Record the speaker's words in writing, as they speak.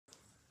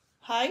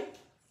Hi,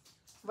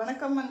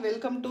 Vanakkam and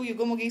welcome to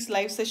Yugamugi's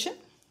live session.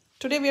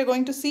 Today we are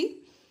going to see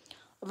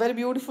a very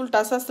beautiful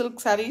Tussar silk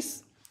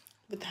sarees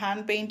with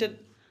hand painted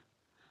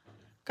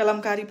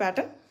Kalamkari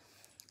pattern.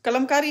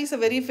 Kalamkari is a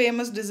very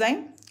famous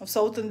design of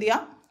South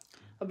India,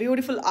 a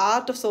beautiful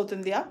art of South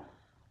India.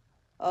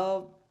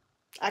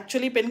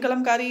 Actually, Pen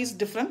Kalamkari is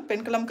different.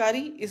 Pen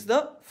Kalamkari is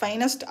the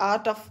finest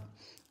art of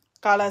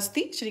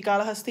Kalahasti. Shri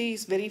Kalahasti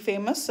is very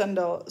famous, and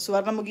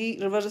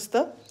Suvarnamugi river is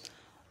the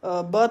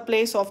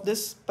birthplace of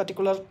this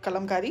particular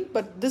Kalamkari.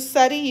 But this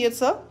saree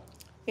is a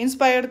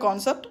inspired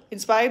concept,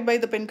 inspired by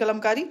the Pen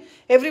Kalamkari.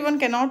 Everyone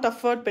cannot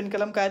afford Pen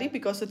Kalamkari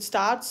because it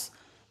starts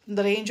in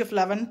the range of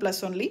 11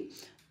 plus only.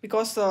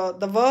 Because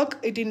the work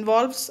it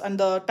involves and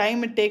the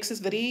time it takes is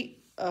very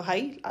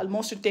high.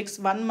 Almost it takes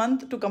 1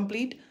 month to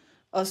complete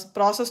a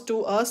process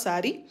to a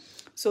saree.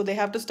 So they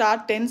have to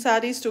start 10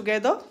 sarees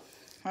together,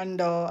 and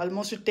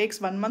almost it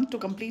takes 1 month to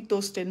complete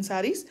those 10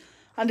 sarees,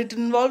 and it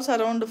involves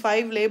around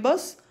 5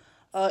 labors,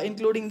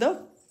 including the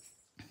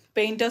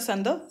painters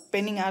and the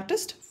penning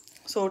artist.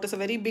 So it is a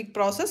very big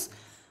process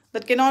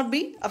that cannot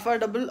be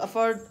afforded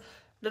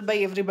by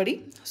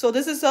everybody. So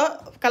this is a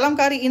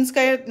Kalamkari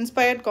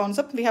inspired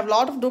concept. We have a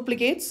lot of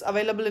duplicates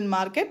available in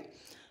market.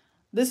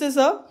 This is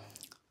a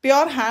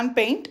pure hand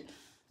paint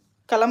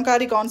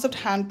Kalamkari concept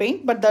hand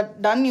paint, but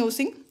that done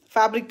using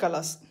fabric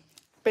colors.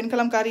 Pen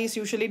Kalamkari is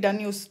usually done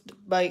used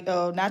by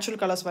natural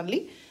colors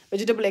only.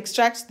 Vegetable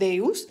extracts they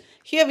use.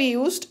 Here we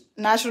used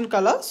natural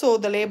color, so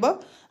the labor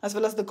as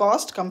well as the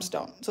cost comes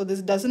down. So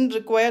this doesn't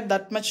require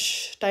that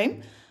much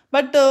time,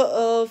 but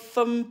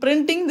from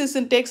printing this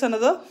it takes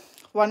another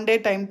 1 day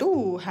time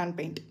to hand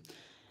paint.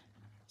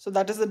 So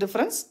that is the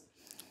difference.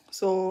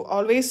 So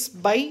always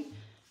buy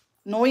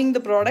knowing the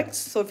products.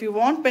 So if you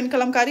want Pen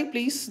Kalamkari,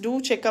 please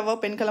do check our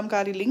Pen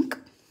Kalamkari link.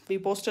 We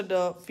posted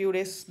a few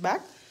days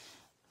back.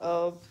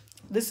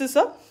 This is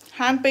a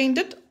hand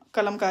painted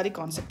Kalamkari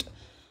concept.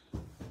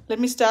 Let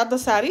me start the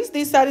sarees.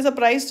 These sarees are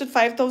priced at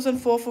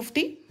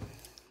 5,450.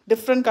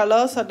 Different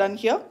colors are done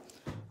here,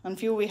 and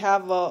few we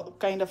have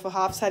kind of a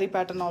half saree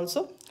pattern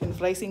also in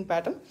rising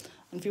pattern,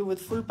 and few with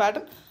full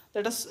pattern.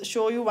 Let us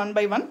show you one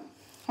by one.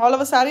 All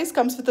our sarees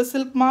comes with a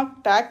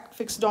Silkmark tag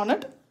fixed on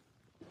it.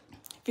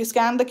 If you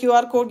scan the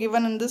QR code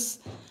given in this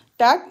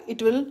tag,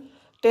 it will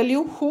tell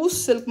you whose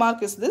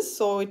Silkmark is this.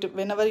 So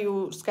whenever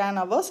you scan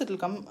ours, it will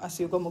come as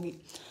Yugamugi.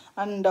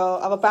 And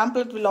our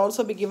pamphlet will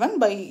also be given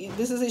by,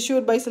 this is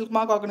issued by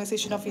Silkmark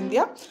Organization of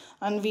India,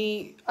 and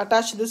we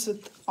attach this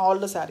with all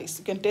the sarees.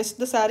 You can test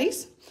the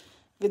sarees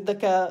with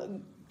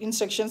the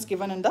instructions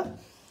given in the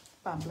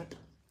pamphlet.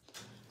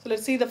 So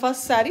let's see the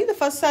first saree. The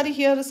first saree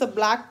here is a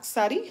black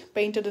saree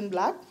painted in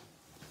black.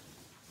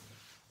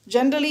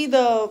 Generally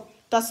the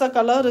tussar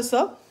color is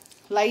a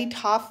light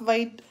half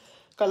white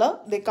color.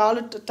 They call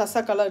it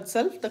tussar color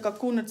itself. The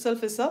cocoon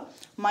itself is a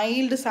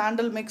mild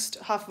sandal mixed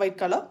half white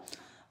color.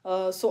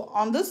 So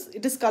on this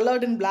it is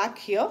colored in black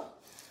here,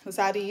 the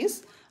saree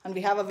is, and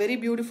we have a very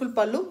beautiful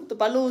pallu. The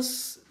pallu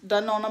is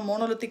done on a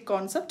monolithic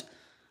concept.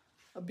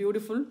 A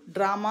beautiful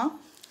drama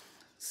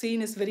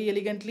scene is very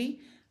elegantly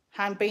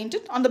hand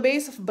painted on the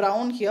base of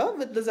brown here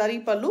with the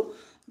ZARI pallu.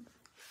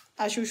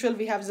 As usual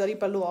we have ZARI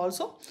pallu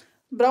also.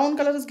 Brown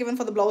color is given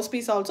for the blouse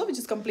piece also, which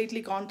is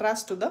completely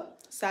contrast to the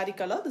saree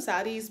color. The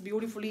saree is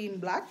beautifully in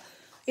black,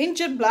 in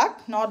jet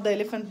black, not the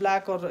elephant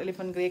black or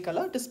elephant grey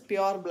color. It is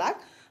pure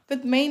black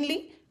with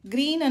mainly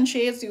green and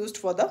shades used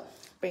for the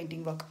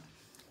painting work.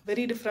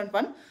 Very different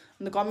one.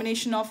 And the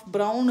combination of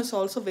brown is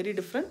also very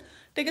different.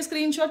 Take a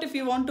screenshot if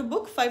you want to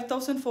book.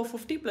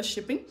 5,450 plus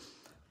shipping.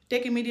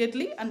 Take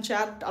immediately and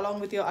share it along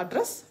with your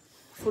address,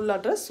 full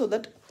address, so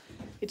that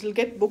it will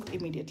get booked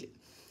immediately.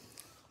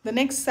 The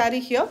next saree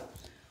here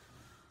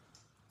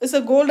is a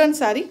golden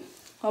saree,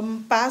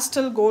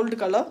 pastel gold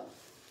color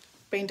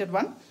painted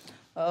one,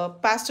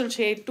 pastel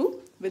shade too,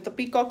 with a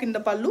peacock in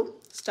the pallu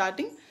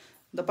starting.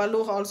 The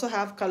pallu also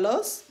have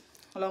colors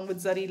along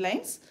with zari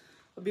lines.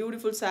 A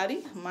beautiful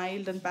saree,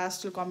 mild and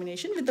pastel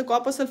combination with the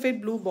copper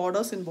sulphate blue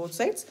borders in both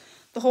sides.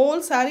 The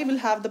whole saree will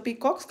have the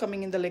peacocks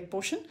coming in the leg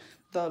portion,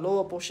 the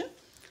lower portion.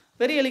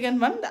 Very elegant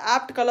one. The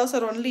apt colors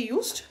are only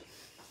used,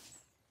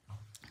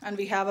 and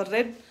we have a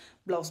red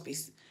blouse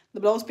piece. The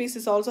blouse piece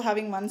is also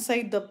having one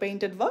side the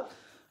painted work,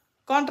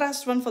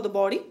 contrast one for the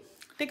body.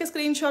 Take a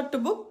screenshot to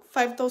book.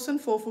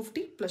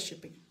 5,450 plus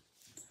shipping.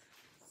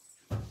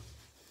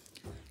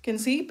 You can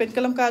see Pen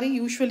Kalamkari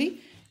usually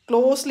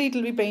closely it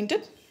will be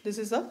painted. This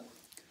is a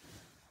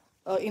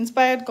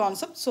inspired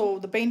concept, so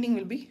the painting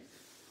will be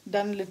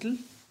done little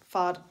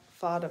far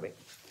away.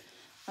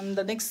 And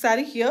the next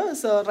saree here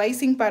is a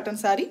rising pattern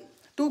saree.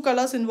 2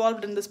 colors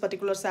involved in this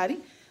particular saree.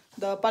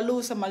 The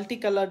pallu is a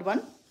multicolored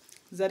one.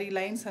 Zari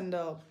lines and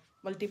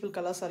multiple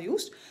colors are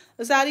used.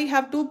 The saree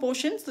have 2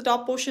 portions. The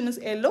top portion is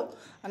yellow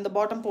and the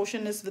bottom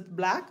portion is with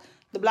black.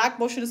 The black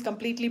portion is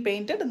completely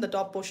painted and the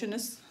top portion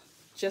is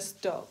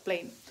just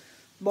plain.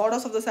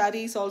 Borders of the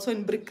saree is also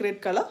in brick red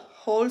color.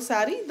 Whole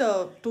saree,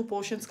 the 2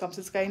 portions comes.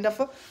 It's kind of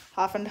a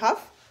half and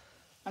half.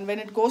 And when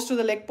it goes to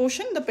the leg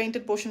portion, the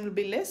painted portion will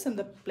be less and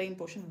the plain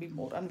portion will be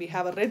more. And we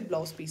have a red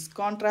blouse piece,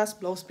 contrast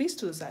blouse piece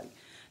to the saree.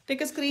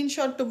 Take a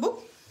screenshot to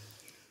book.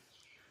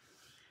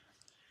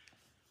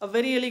 A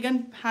very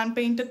elegant hand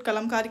painted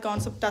Kalamkari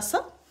concept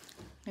tussar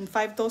in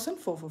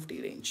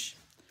 5,450 range.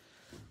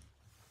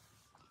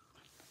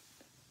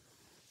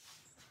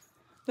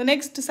 The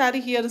next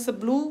saree here is a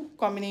blue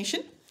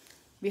combination.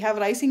 We have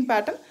rising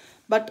pattern,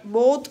 but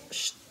both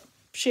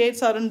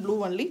shades are in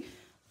blue only.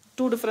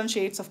 Two different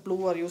shades of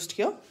blue are used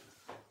here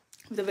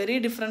with a very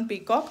different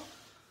peacock.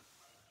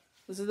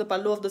 This is the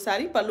pallu of the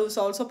saree. Pallu is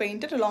also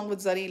painted along with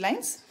zari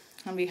lines,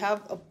 and we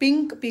have a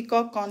pink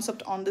peacock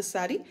concept on this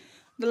saree.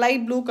 The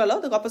light blue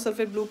color, the copper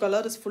sulphate blue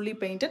color, is fully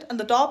painted, and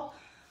the top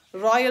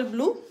royal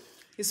blue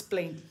is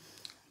plain.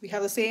 We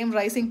have the same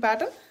rising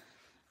pattern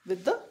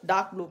with the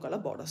dark blue color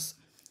borders.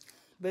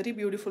 Very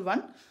beautiful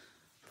one.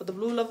 For the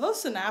blue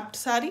lovers, an apt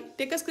saree.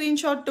 Take a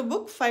screenshot to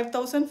book.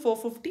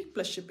 5,450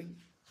 plus shipping.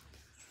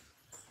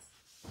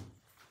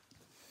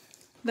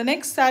 The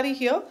next saree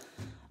here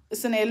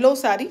is an yellow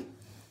saree,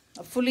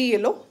 a fully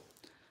yellow.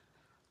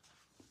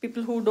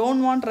 People who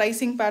don't want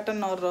rising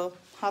pattern or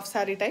half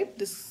saree type,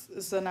 this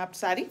is an apt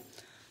saree.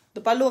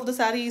 The pallu of the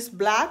saree is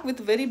black with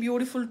very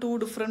beautiful two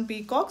different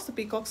peacocks. The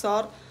peacocks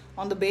are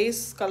on the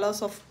base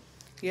colors of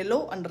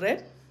yellow and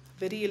red.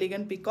 Very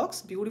elegant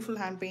peacocks, beautiful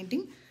hand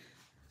painting,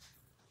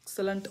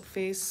 excellent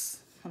face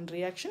and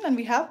reaction. And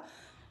we have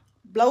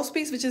blouse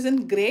piece which is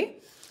in grey.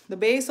 The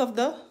base of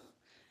the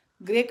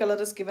grey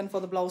color is given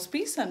for the blouse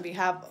piece, and we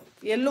have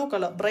yellow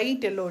color,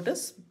 bright yellow it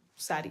is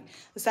saree.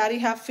 The saree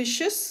have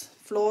fishes,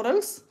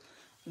 florals,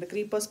 and the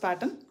creepers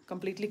pattern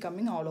completely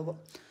coming all over.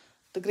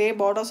 The grey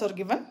borders are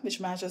given which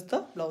matches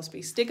the blouse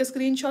piece. Take a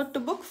screenshot to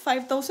book.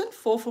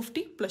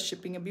 5,450 plus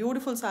shipping. A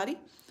beautiful saree. You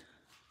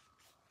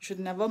should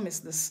never miss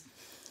this.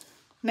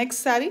 Next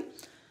saree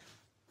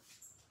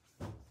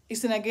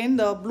is in again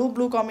the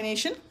blue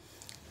combination.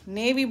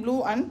 Navy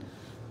blue and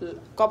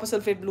copper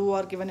sulphate blue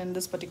are given in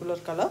this particular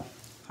color,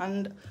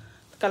 and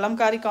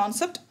Kalamkari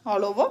concept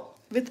all over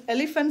with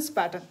elephants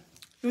pattern.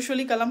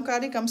 Usually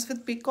Kalamkari comes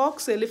with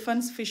peacocks,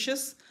 elephants,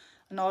 fishes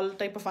and all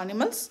type of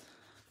animals,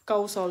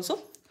 cows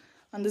also.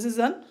 And this is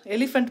an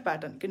elephant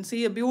pattern. You can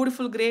see a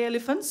beautiful grey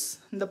elephants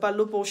in the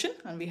pallu portion,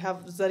 and we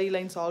have zari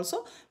lines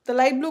also. The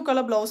light blue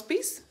color blouse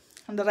piece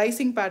and the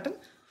rising pattern.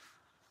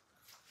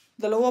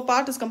 The lower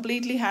part is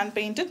completely hand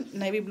painted,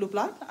 navy blue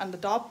part, and the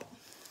top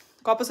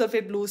copper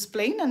sulphate blue is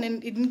plain,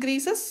 and it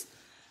increases,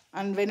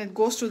 and when it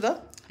goes to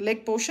the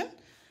leg portion,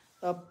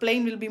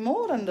 plain will be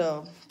more and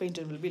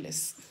painted will be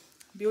less.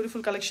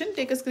 Beautiful collection.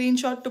 Take a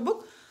screenshot to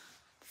book.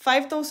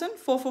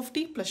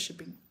 5,450 plus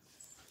shipping.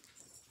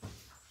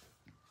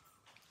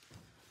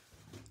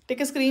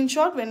 Take a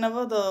screenshot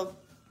whenever the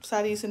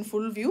saree is in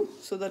full view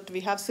so that we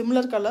have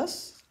similar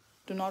colors.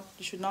 You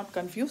should not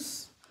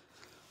confuse.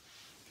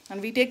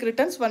 And we take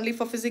returns only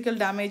for physical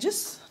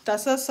damages.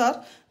 Tussars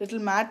are little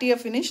mattier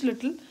finish,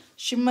 little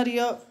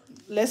shimmerier,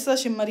 lesser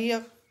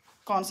shimmerier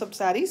concept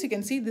sarees. You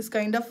can see this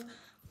kind of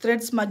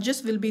thread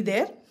smudges will be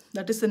there.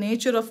 That is the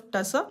nature of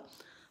tussar.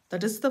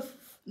 That is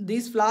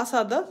these flowers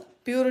are the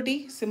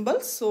purity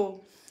symbols.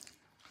 So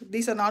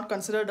these are not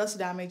considered as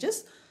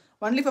damages.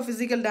 Only for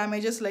physical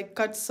damages like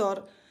cuts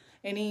or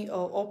any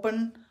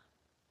open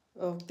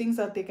things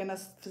are taken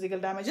as physical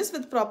damages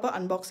with proper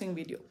unboxing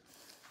video.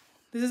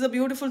 This is a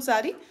beautiful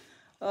saree.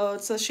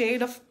 It's a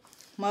shade of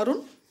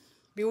maroon,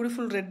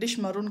 beautiful reddish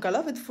maroon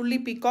color with fully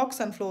peacocks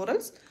and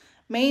florals.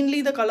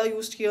 Mainly the color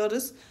used here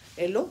is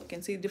yellow. You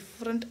can see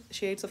different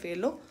shades of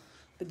yellow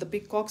with the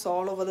peacocks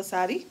all over the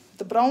saree.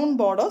 The brown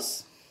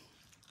borders.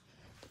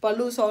 The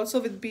pallu is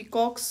also with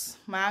peacocks,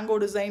 mango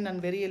design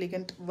and very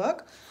elegant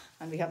work.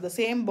 And we have the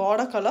same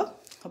border color,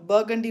 a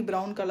burgundy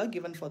brown color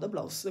given for the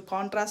blouse. The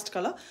contrast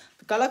color.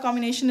 The color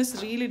combination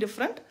is really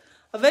different.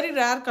 A very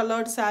rare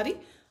colored saree.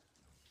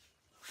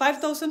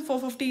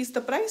 5,450 is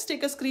the price.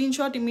 Take a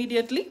screenshot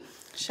immediately.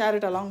 Share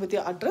it along with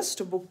your address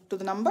to book to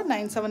the number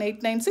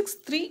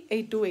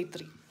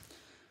 97896388283.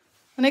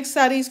 The next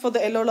saree is for the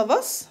yellow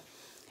lovers.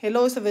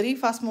 Yellow is a very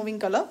fast moving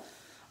color,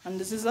 and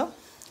this is a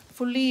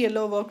fully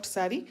yellow worked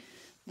saree.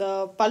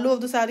 The pallu of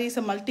the saree is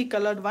a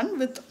multicolored one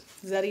with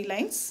zari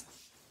lines.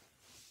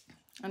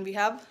 And we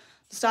have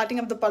the starting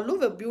of the pallu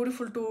with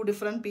beautiful two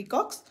different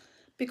peacocks.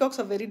 Peacocks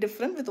are very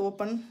different with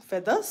open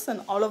feathers,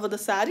 and all over the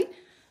saree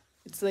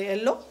it's the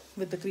yellow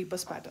with the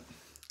creepers pattern.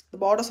 The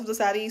borders of the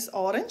saree is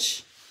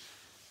orange,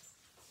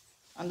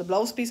 and the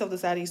blouse piece of the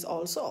saree is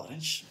also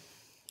orange.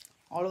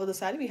 All over the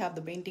saree we have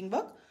the painting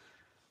work.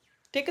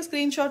 Take a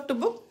screenshot to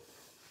book.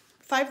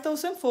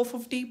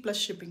 5,450 plus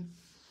shipping.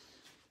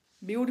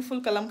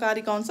 Beautiful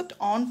Kalamkari concept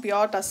on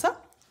pure tussar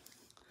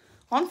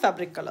on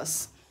fabric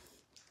colors.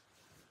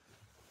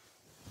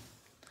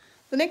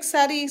 The next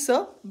saree is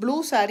a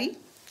blue saree.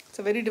 It's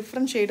a very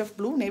different shade of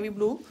blue, navy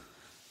blue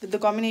with the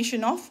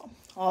combination of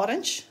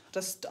orange,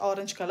 rust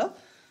orange color.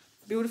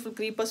 Beautiful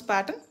creepers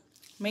pattern.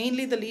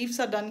 Mainly the leaves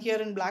are done here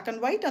in black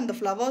and white, and the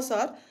flowers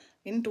are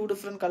in two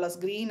different colors,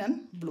 green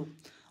and blue.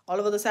 All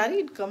over the saree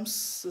it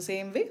comes the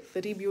same way.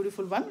 Very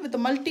beautiful one with a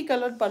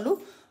multicolored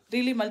pallu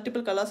Really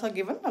multiple colors are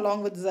given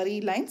along with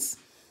zari lines.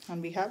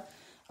 And we have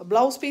a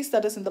blouse piece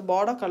that is in the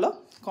border color,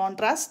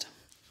 contrast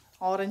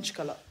orange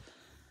color.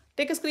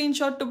 Take a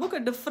screenshot to book a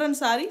different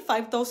saree,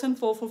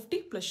 5,450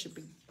 plus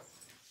shipping.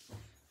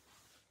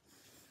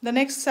 The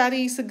next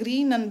saree is a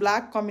green and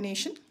black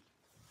combination.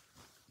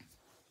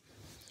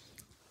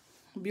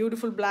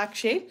 Beautiful black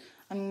shade.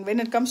 And when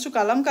it comes to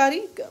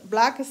Kalamkari,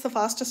 black is the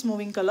fastest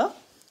moving color.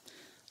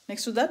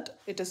 Next to that,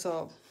 it is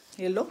a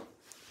yellow.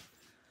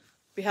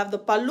 We have the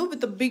pallu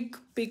with a big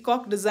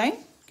peacock design.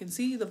 You can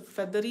see the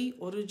feathery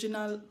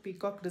original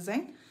peacock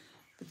design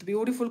with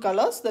beautiful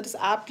colors that is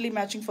aptly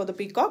matching for the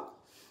peacock.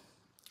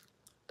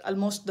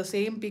 Almost the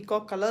same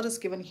peacock color is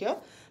given here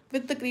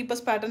with the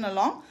creepers pattern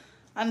along.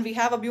 And we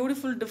have a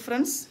beautiful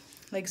difference,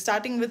 like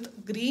starting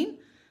with green.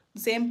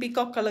 The same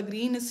peacock color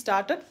green is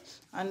started,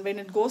 and when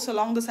it goes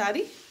along the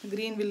saree, the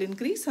green will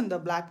increase and the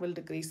black will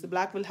decrease. The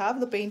black will have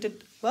the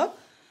painted work,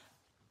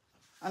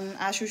 and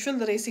as usual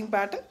the racing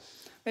pattern.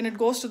 When it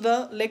goes to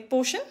the leg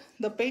portion,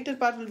 the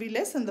painted part will be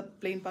less and the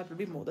plain part will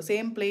be more. The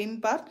same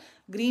plain part,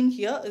 green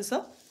here, is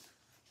a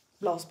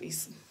blouse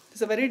piece.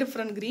 It's a very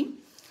different green,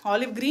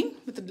 olive green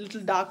with a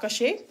little darker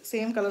shade.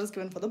 Same color is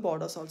given for the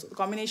borders also. The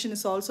combination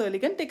is also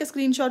elegant. Take a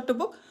screenshot to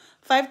book,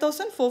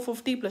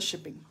 5,450 plus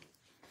shipping.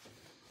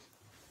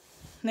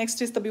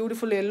 Next is the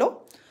beautiful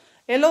yellow.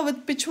 Yellow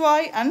with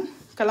Pichwai and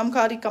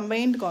Kalamkari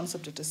combined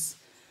concept it is.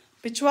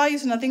 Pichwai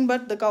is nothing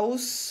but the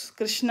cows,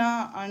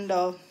 Krishna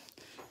and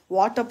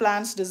water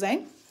plants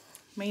design.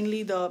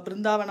 Mainly the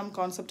Brindavanam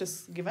concept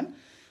is given.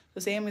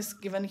 The same is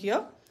given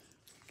here.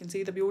 You can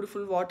see the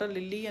beautiful water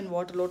lily and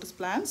water lotus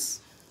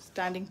plants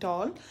standing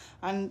tall.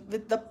 And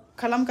with the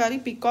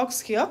Kalamkari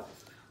peacocks here,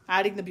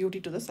 adding the beauty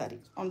to the saree.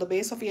 On the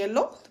base of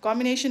yellow, the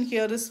combination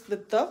here is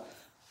with the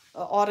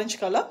orange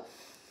color.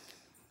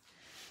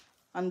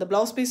 And the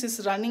blouse piece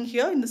is running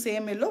here in the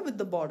same yellow with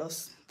the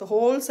borders. The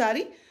whole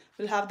saree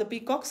will have the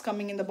peacocks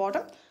coming in the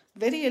bottom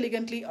very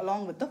elegantly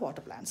along with the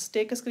water plants.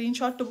 Take a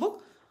screenshot to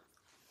book,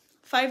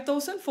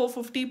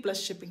 5,450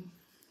 plus shipping.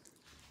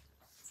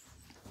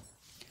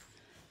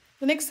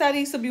 The next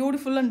saree is a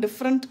beautiful and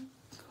different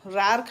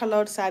rare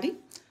colored saree.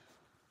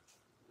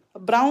 A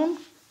brown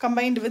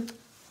combined with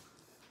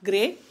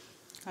grey,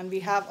 and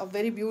we have a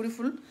very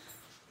beautiful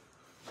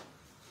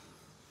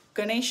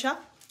Ganesha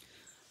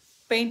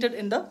painted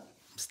in the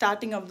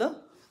starting of the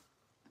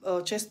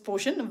chest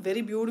portion. A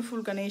very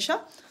beautiful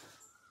Ganesha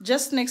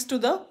just next to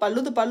the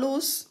pallu. The pallu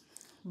is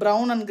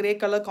brown and grey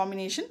color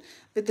combination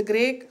with the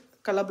grey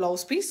color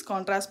blouse piece,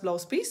 contrast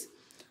blouse piece.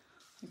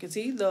 You can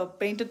see the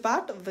painted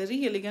part,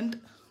 very elegant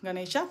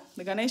Ganesha.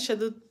 The Ganesha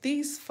Chaturthi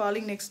is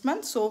falling next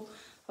month, so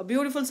a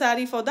beautiful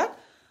saree for that.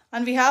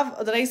 And we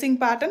have the rising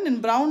pattern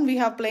in brown. We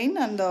have plain,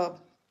 and the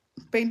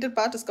painted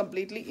part is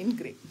completely in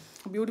grey.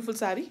 A beautiful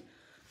saree,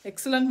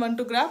 excellent one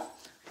to grab.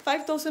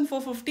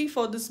 5,450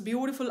 for this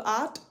beautiful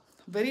art,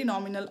 very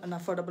nominal and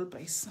affordable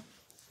price.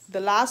 The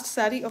last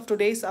saree of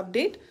today's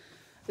update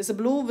is a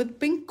blue with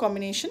pink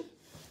combination.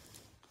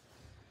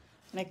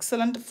 An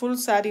excellent full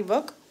saree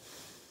work.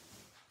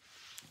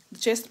 The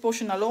chest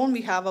portion alone,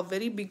 we have a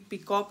very big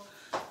peacock,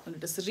 and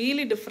it is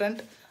really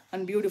different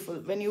and beautiful.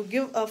 When you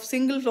give a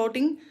single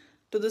floating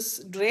to this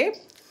drape,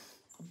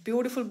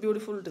 beautiful,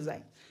 beautiful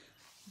design.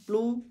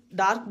 Blue,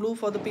 dark blue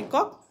for the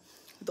peacock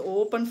with the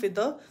open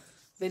feather,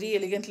 very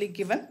elegantly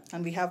given.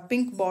 And we have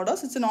pink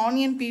borders. It's an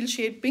onion peel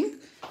shade pink.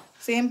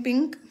 Same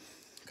pink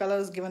color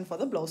is given for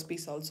the blouse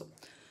piece also.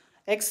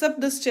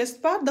 Except this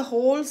chest part, the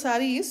whole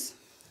saree is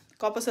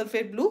copper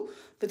sulphate blue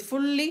with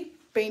fully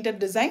painted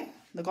design.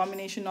 The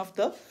combination of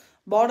the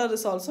border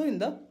is also in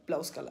the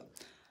blouse color.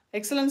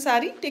 Excellent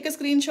saree. Take a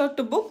screenshot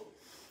to book.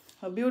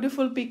 A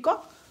beautiful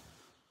peacock,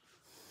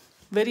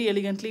 very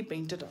elegantly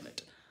painted on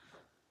it.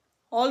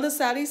 All the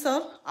sarees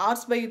are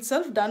arts by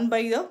itself, done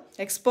by the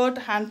expert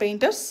hand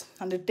painters,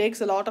 and it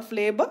takes a lot of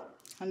labor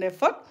and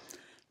effort.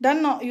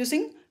 Done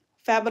using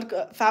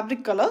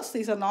fabric colors.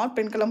 These are not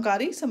pen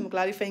kalamkaris. I'm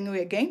clarifying you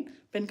again.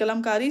 Pen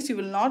kalamkaris you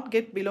will not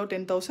get below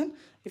 10,000.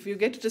 If you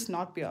get, it is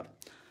not pure.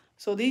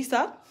 So these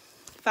are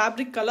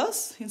fabric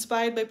colors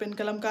inspired by pen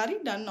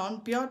kalamkari, done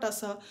on pure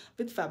tussar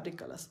with fabric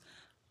colors.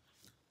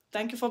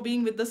 Thank you for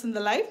being with us in the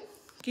live.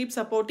 Keep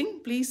supporting.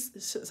 Please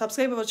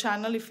subscribe our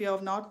channel if you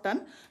have not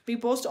done. We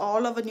post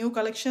all our new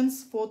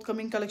collections,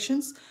 forthcoming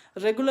collections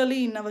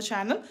regularly in our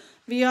channel.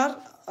 We are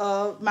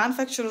a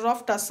manufacturer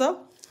of tussar,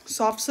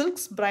 soft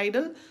silks,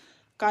 bridal,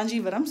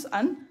 kanjivarams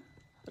and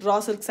raw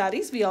silk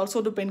sarees. We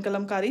also do pen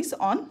kalamkaris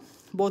on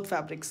both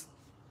fabrics.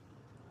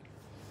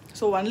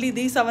 So only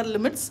these are our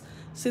limits.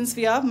 Since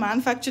we are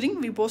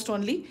manufacturing, we post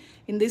only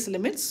in these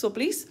limits. So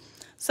please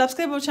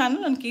subscribe our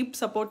channel and keep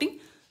supporting.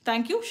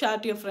 Thank you. Share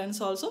to your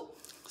friends also.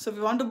 So if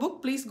you want to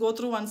book, please go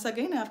through once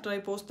again after I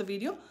post the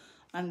video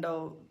and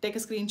take a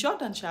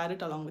screenshot and share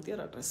it along with your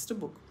address to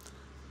book.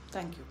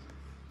 Thank you.